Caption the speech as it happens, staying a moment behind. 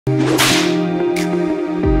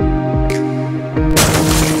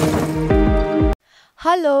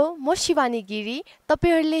Hello म शिवानी गिरी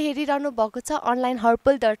तपाईहरुले हेरिरहनु भएको छ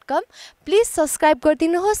onlineharpal.com प्लिज सब्स्क्राइब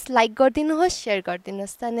गरिदिनुहोस् लाइक गरिदिनुहोस् शेयर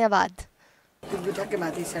गरिदिनुहोस् धन्यवाद ठ्याक्कै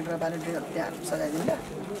माथि सेन्टरमा बारेन्ट त्यहाँ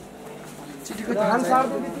सजाइदिन्छ चिठीको धान सार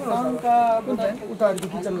टंका उतारको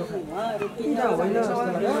किचनको किन होइन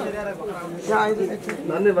यहाँ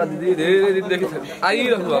धन्यवाद दिदी धेरै दिनदेखि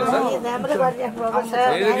आइरहनु भएको छ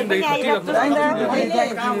धेरै दिनदेखि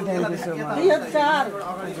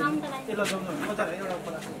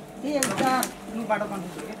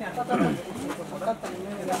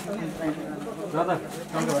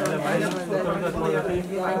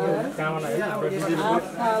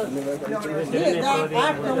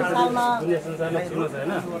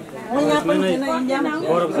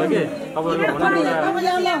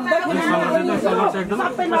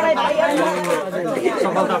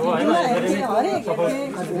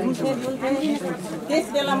त्यस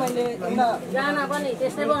बेला मैले गाना पनि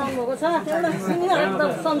त्यसै बनाउनु भएको छ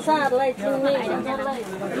एकदम संसारलाई छुने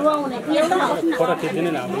रुवाउने फोटो खिच्दिनु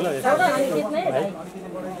न हामीलाई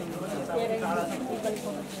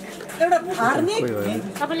एउटा धार्मिक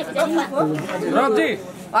रबजी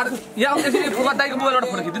यहाँ आउँदाखेरि फुका दाइको मोबाइलबाट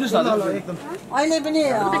फोटो खिच्दिनुस् न अहिले पनि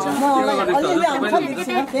मलाई अलिअलि आउँछ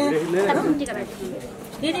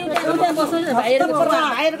दिदी त्यहाँ बस्नु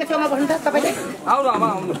भाइहरुको छेउमा बस्नु त तपाईले आउनु आमा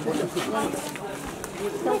आउनु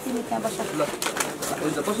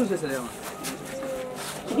हुन्छ बस्नु त्यसरी आमा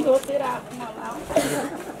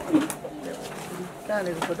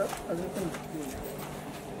फोटो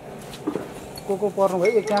को पर्नु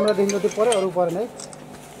भयो यो क्यामेरा देखिनु त्यो पर्यो अरु परेन है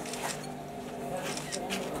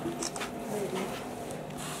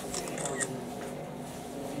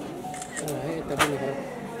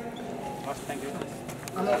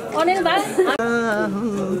अनिल भाइ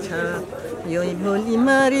हुन्छ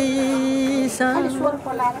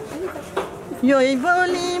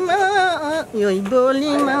यही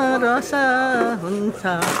बोलीमा रसा हुन्छ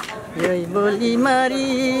यही बोलीमा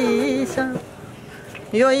रिसा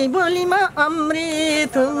यही बोलीमा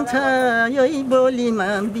अमृत हुन्छ यही बोलीमा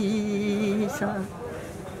विषा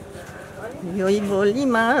यही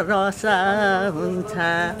बोलीमा रसा हुन्छ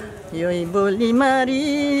यही बोलीमा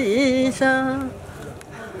रिसा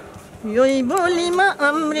यही बोलीमा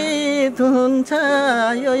अमृत हुन्छ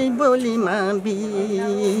यही बोलीमा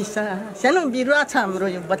विषा सानो बिरुवा छ हाम्रो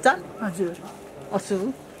यो बच्चा हजुर असु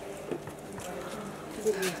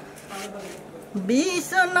विष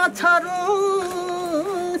नछरू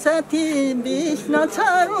साथी विष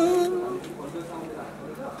नछरू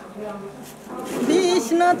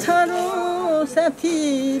साथी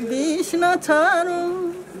विष नछरू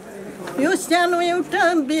यो सानो एउटा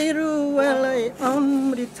बिरुवालाई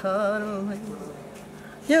अमृत छरू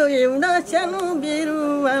यो एउटा सानो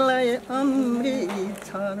बिरुवालाई अमृत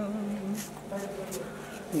छरू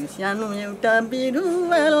यो सानो एउटा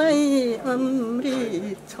बिरुवालाई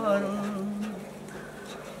अमृत छरू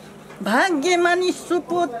भाग्यमानी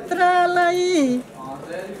सुपुत्रलाई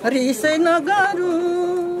रिसै नगरौँ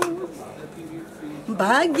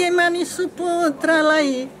भाग्यमानी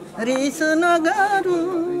सुपुत्रलाई रिस नगरौँ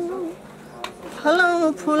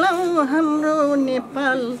फलौँ फुलौँ हाम्रो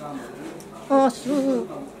नेपाल असु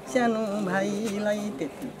सानो भाइलाई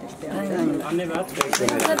त्यति त्यस्तै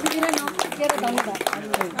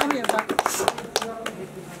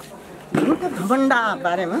घमण्ड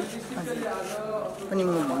बारेमा पनि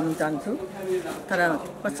म भन्न चाहन्छु तर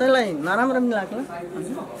कसैलाई नराम्रो पनि लाग्ला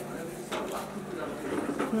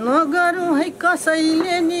नगरौँ है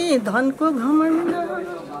कसैले नि धनको घमण्ड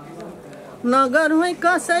नगरौँ है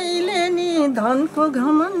कसैले नि धनको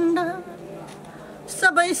घमण्ड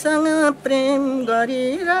सबैसँग प्रेम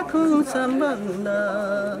गरिराखौँ सम्बन्ध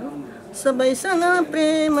सबैसँग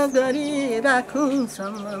प्रेम गरिराखौँ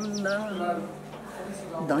सम्बन्ध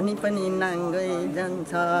धनी पनि नाङ्गै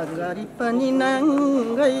जान्छ गरिब पनि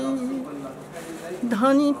नाङ्गै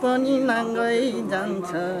धनी पनि नाङ्गै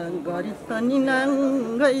जान्छ गरिब पनि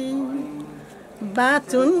नाङ्गै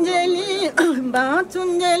बाँचुन्जेली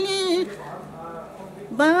बाँचुन्जेली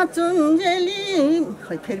बाँचुन्जेली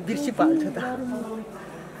खै फेरि बिर्सिहाल्छु त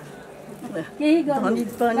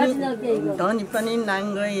धनी पनि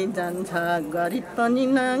नाङ्गै जान्छ गरिब पनि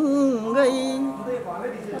नाङ्गै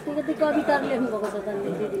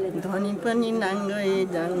धनी पनि नाङ्गै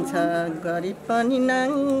जान्छ गरिब पनि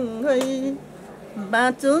नाङ्गै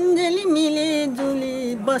बाँचुन्जेली मिलिजुली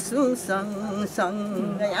बसौँ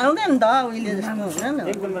सँगसँगै आउँदैन त उहिले जस्तो हुँदैन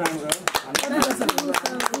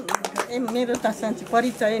ए मेरो त साँच्ची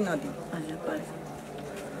परिचय नदिनु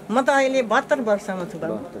म त अहिले 72 वर्षमा छु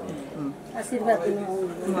बाबु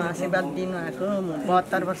आशीर्वाद दिनु आएको म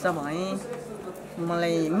 72 वर्ष भएँ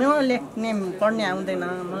मलाई म लेख्ने पढ्ने आउँदैन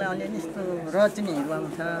मलाई अलिअलि यस्तो रचनीहरू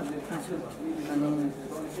आउँछ अनि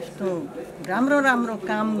यस्तो राम्रो राम्रो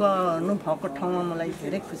काम गर्नु भएको ठाउँमा मलाई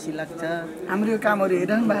धेरै खुसी लाग्छ हाम्रो यो कामहरू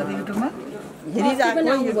हेरिरहनु भएको युट्युबमा हेरिरहेको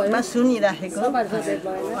युट्युबमा सुनिराखेको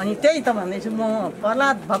अनि त्यही त भन्दैछु म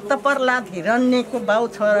भक्त प्रहलाद हिरण्यको बाउ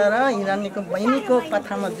छोरा र हिरण्यको बहिनीको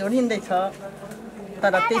कथामा जोडिँदैछ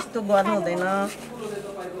तर त्यस्तो गर्नु हुँदैन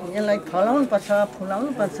यसलाई फलाउनु पर्छ फुलाउनु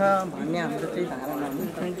पर्छ भन्ने हाम्रो चाहिँ धारणा हो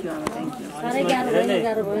थ्याङ्क यू थ्याङ्क यू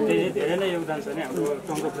धेरै नै योगदान छ नि हाम्रो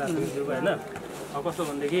टङ्क बुढाथोकीज्यूको होइन अब कस्तो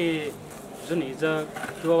भनेदेखि जुन हिजो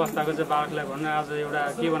त्यो अवस्थाको चाहिँ बालकलाई भन्न आज एउटा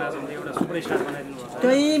के बनाएको छ भने एउटा सुपरस्टार बनाइदिनु भएको छ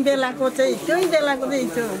त्यही बेलाको चाहिँ त्यो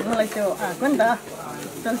मलाई त्यो आएको नि त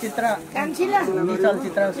चलचित्र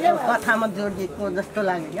कथामा जोडिएको जस्तो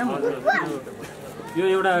लाग्यो क्या मलाई यो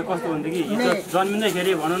एउटा कस्तो भनेदेखि हिजो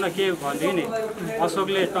जन्मिँदैखेरि भनौँ न के भनेदेखि नि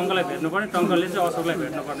अशोकले टङ्कलाई भेट्नुपर्ने टङ्कले चाहिँ अशोकलाई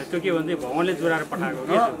भेट्नुपर्ने त्यो के भन्दै भगवानले जोडाएर पठाएको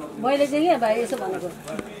के मैले चाहिँ के भाइ यसो भनेको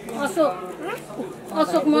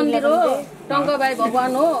अशोक मन्दिर हो टङ्क भाइ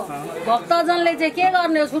भगवान हो भक्तजनले चाहिँ के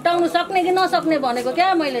गर्ने हो छुटाउनु सक्ने कि नसक्ने भनेको क्या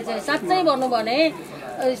मैले चाहिँ साँच्चै भन्नु भने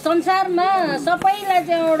संसारमा सबैलाई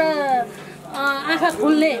चाहिँ एउटा आँखा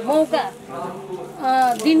खुल्ने मौका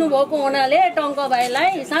दिनुभएको हुनाले टङ्क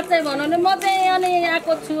भाइलाई साँच्चै भनौँ भने म चाहिँ अनि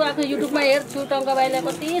आएको छु आफ्नो युट्युबमा हेर्छु टङ्क भाइलाई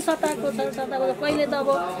कति सताएको छ पहिले त अब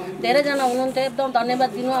धेरैजना हुनुहुन्थ्यो एकदम धन्यवाद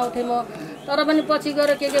दिनु आउँथेँ म तर पनि पछि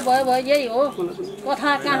गएर के भयो यही हो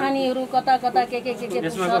कथा कहानीहरू कता कता के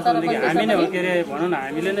हामीले के अरे भनौँ न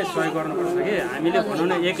हामीले नै सहयोग गर्नुपर्छ कि हामीले भनौँ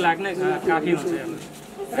न 1 लाख नै काफी हुन्छ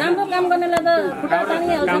राम्रो काम गर्नेलाई त खुट्टा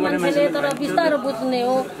तानिहाल्छ मान्छेले तर बिस्तारो बुझ्ने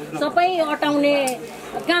हो सबै अटाउने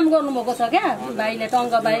काम गर्नुभएको छ क्या भाइले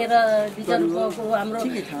टङ्क भाइ र डिजनको हाम्रो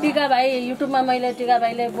टिका भाइ युट्युबमा मैले टिका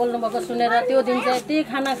भाइले बोल्नुभएको सुनेर त्यो दिन चाहिँ यति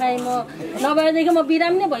खाना खाएँ म नभएदेखि म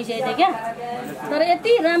बिरामी नै भइसकेको थिएँ क्या तर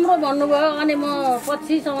यति राम्रो भन्नुभयो अनि म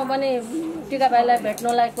पछिसम्म पनि टिका भाइलाई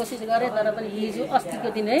भेट्नलाई कोसिस गरेँ तर पनि हिजो अस्तिको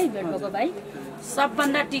दिन है भेट्नुको भाइ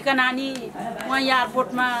सबभन्दा टिका नानी उहाँ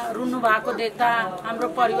एयरपोर्टमा रुनु भएको देख्दा हाम्रो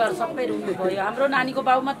परिवार सबै रुनु भयो हाम्रो नानीको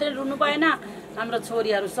बाउ मात्रै रुनु भएन हाम्रो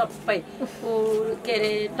छोरीहरू सबै के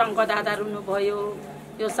अरे टङ्क दादा रुनु भयो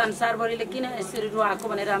यो संसारभरिले किन यसरी रुवाएको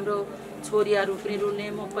भनेर हाम्रो छोरीहरू पनि रुने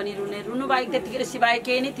म पनि रुने रुनु बाहेक त्यतिखेर सिवाय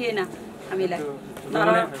केही नै थिएन हामीलाई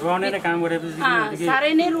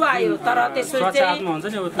साह्रै नै रुवायो तर त्यसरी चाहिँ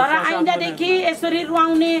तर आइन्दादेखि यसरी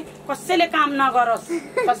रुवाउने कसैले काम नगरोस्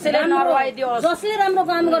कसैले नरुवाइदियोस् जसले राम्रो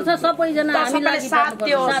काम गर्छ सबैजना हामीलाई साथ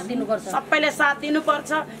दिनुपर्छ सबैले साथ दिनुपर्छ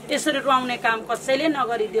यसरी रुवाउने काम कसैले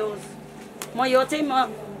नगरिदियोस् म यो चाहिँ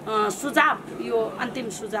सुझाव यो अन्तिम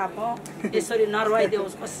सुझाव हो यसरी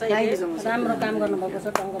नरुवाइदियोस् कसैले राम्रो काम गर्नुभएको छ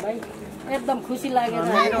टङ्क भाइ एकदम खुसी लागेर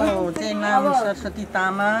नाम सरस्वती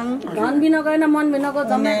तामाङ धन बिना गएन मन बिनाको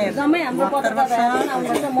जम्मै हाम्रो पत्रकार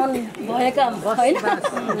मन भएका होइन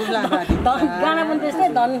गाना पनि त्यस्तै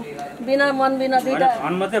धन बिना मन बिना दुईटा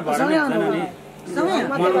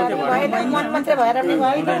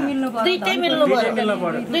दुईटै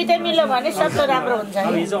मिल्यो भने सबै राम्रो हुन्छ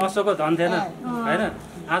हिजो अशोकको धन थिएन होइन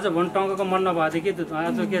आज भन टङ्कको मन नभएदेखि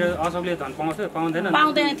आज के अरे अशोकले धन पाउँदैन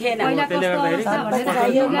थिएन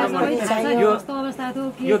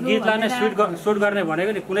यो गीतलाई नै सुट गर्ने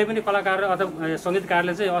भनेको नि कुनै पनि कलाकार अथवा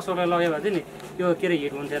सङ्गीतकारले चाहिँ अशोकलाई लग्यो भने नि यो के अरे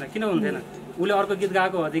हिट हुन्थेन किन हुन्थेन उसले अर्को गीत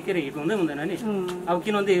गाएको भए के अरे हिट हुँदैन नि अब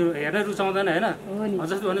किनभने हेर्न रुचाउँदैन होइन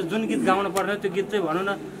जस्तो भने जुन गीत गाउनु पर्ने त्यो गीत चाहिँ भनौँ न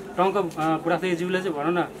टङ्क बुढाथोकीज्यूले चाहिँ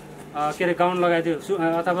भनौँ न के अरे गाउन लगाइदियो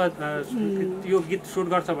अथवा यो गीत सुट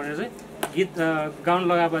गर्छ भनेर चाहिँ गीत गाउन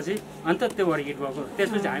लगाएपछि अन्त त्यो भएर हिट भएको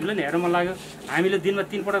त्यसपछि हामीलाई नि हेर्न मन लाग्यो हामीले दिनमा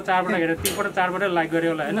 3 पटक 4 पटक हेरेर 3 पटक 4 पटक लाइक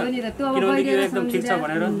गर्यो होला होइन किनभने यो एकदम ठिक छ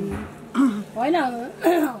भनेर होइन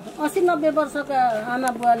 80-90 वर्षका आमा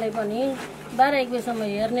बुवाले पनि 12-1 बजीसम्म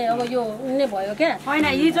हेर्ने अब यो उन्ने भयो क्या होइन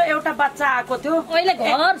हिजो एउटा बच्चा आएको थियो अहिले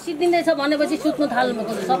घर सिद्धिँदैछ भनेपछि सुत्नु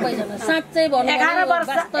थाल्नुभएको छ सबैजना साँच्चै भन्नु 11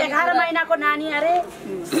 महिनाको नानी अरे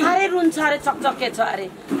साह्रै रुन्छ अरे चकचके छ अरे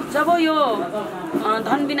जब यो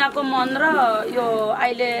धन बिनाको मन र यो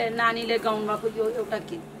अहिले नानीले गाउनु भएको यो एउटा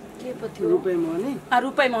के पो थियो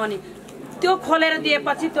रुपै मोहनी त्यो खोलेर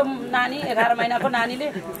दिएपछि त्यो नानी 11 महिनाको नानीले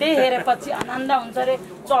त्यही हेरेपछि आनन्द हुन्छ अरे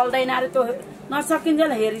चल्दैन अरे त्यो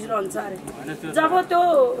नसकिन्जेल हेरिरहन्छ अरे जब त्यो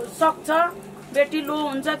सक्छ बेटी लो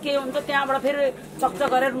हुन्छ के हुन्छ त्यहाँबाट फेरि चकचक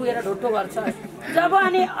गरेर रुएर ढुट्टो गर्छ जब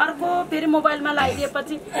अनि अर्को फेरि मोबाइलमा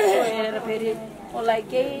लगाइदिएपछि हेरेर फेरि उसलाई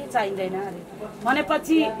केही चाहिँदैन अरे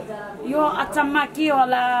भनेपछि यो अचम्म के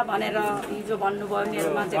होला भनेर हिजो भन्नुभयो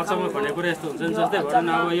मेरोमा चाहिँ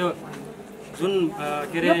जुन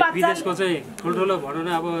के अरे विदेशको चाहिँ ठुल्ठुलो भनौँ न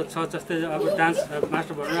अब छ जस्तै अब डान्स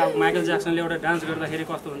मास्टर भनौँ अब माइकल ज्याक्सनले एउटा डान्स गर्दाखेरि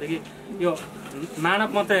कस्तो भनेदेखि यो मानव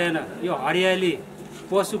मात्रै होइन यो हरियाली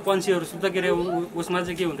पशु पन्छीहरू शुद्ध के अरे उसमा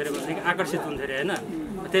चाहिँ के हुन्थ्यो अरे भनेदेखि आकर्षित हुन्थ्यो अरे होइन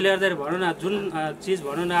त्यसले गर्दाखेरि भनौँ न जुन चिज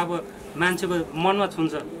भनौँ न अब मान्छेको मनमा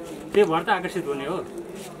छुन्छ त्यो भएर त आकर्षित हुने हो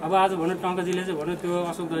अब आज भनौँ टङ्कजीले चाहिँ भनौँ त्यो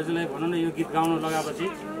अशोक दर्जीलाई भनौँ न यो गीत गाउन लगाएपछि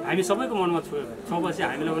हामी सबैको मनमा छुएपछि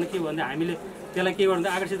हामीलाई भने के भन्दा हामीले त्यसलाई के गर्नु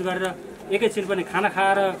आकर्षित गरेर एकैछिन पनि खाना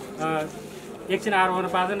खाएर एकछिन आएर गर्न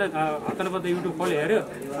पाँदैन हत्तनपत्त युट्युब खोल्यो हेऱ्यो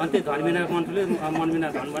अनि त्यही धनबिना मन्टुले मनबिना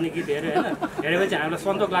धन भन्ने गीत हेऱ्यो होइन हेरेपछि हामीलाई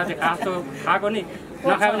सन्तोक लाग्थ्यो खास त खाएको नि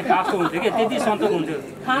नखायो भने खासको हुन्थ्यो कि त्यति सन्तोक हुन्थ्यो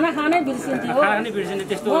खाना खानै बिर्सिन्थ्यो खाना खानै बिर्सिने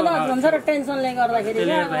त्यस्तो टेन्सनले गर्दाखेरि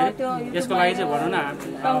यसको लागि चाहिँ भनौँ न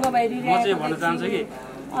म चाहिँ भन्न चाहन्छु कि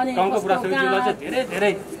टङ्क बुढाथोकीजीलाई चाहिँ धेरै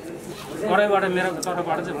धेरै कडाइबाट मेरो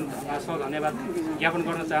तर्फबाट चाहिँ धन्यवाद ज्ञापन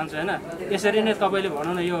गर्न चाहन्छु होइन यसरी नै तपाईँले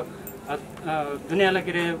भनौँ न यो दुनियाँलाई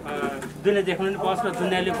के अरे दुनियाँ देख्नु पनि पाओस् र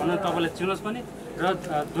दुनियाँले भन्नु तपाईँलाई चिनोस् पनि र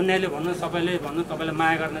दुनियाँले भन्नु सबैले भन्नु तपाईँलाई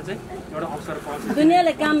माया गर्ने चाहिँ एउटा अवसर पाउँछ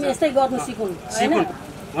दुनियाँले काम यस्तै गर्नु सिकुन्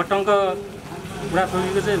म टङ्क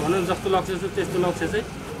बुढाथोकीको चाहिँ भनौँ जस्तो लक्ष्य छ त्यस्तो लक्ष्य चाहिँ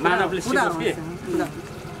मानवले सिकोस् कि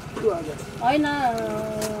होइन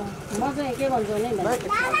म चाहिँ के भन्छु भने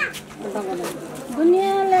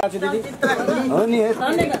दुनियाँले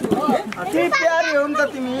के प्यारी हो नि त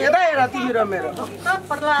तिमी यता हेर तिमी र मेरो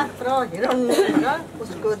प्रहलाद र हिरण्य र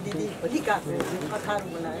उसको दिदी भोलिका कथाहरू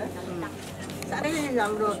बनायो साह्रै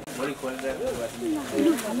राम्रो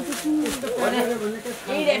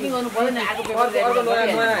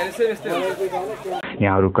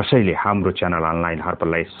यहाँहरू कसैले हाम्रो च्यानल अनलाइन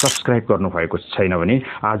हर्पललाई सब्स्क्राइब गर्नुभएको छैन भने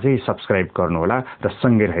आजै सब्स्क्राइब गर्नुहोला र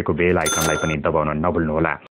सँगै रहेको बेल आइकनलाई पनि दबाउन नभुल्नुहोला।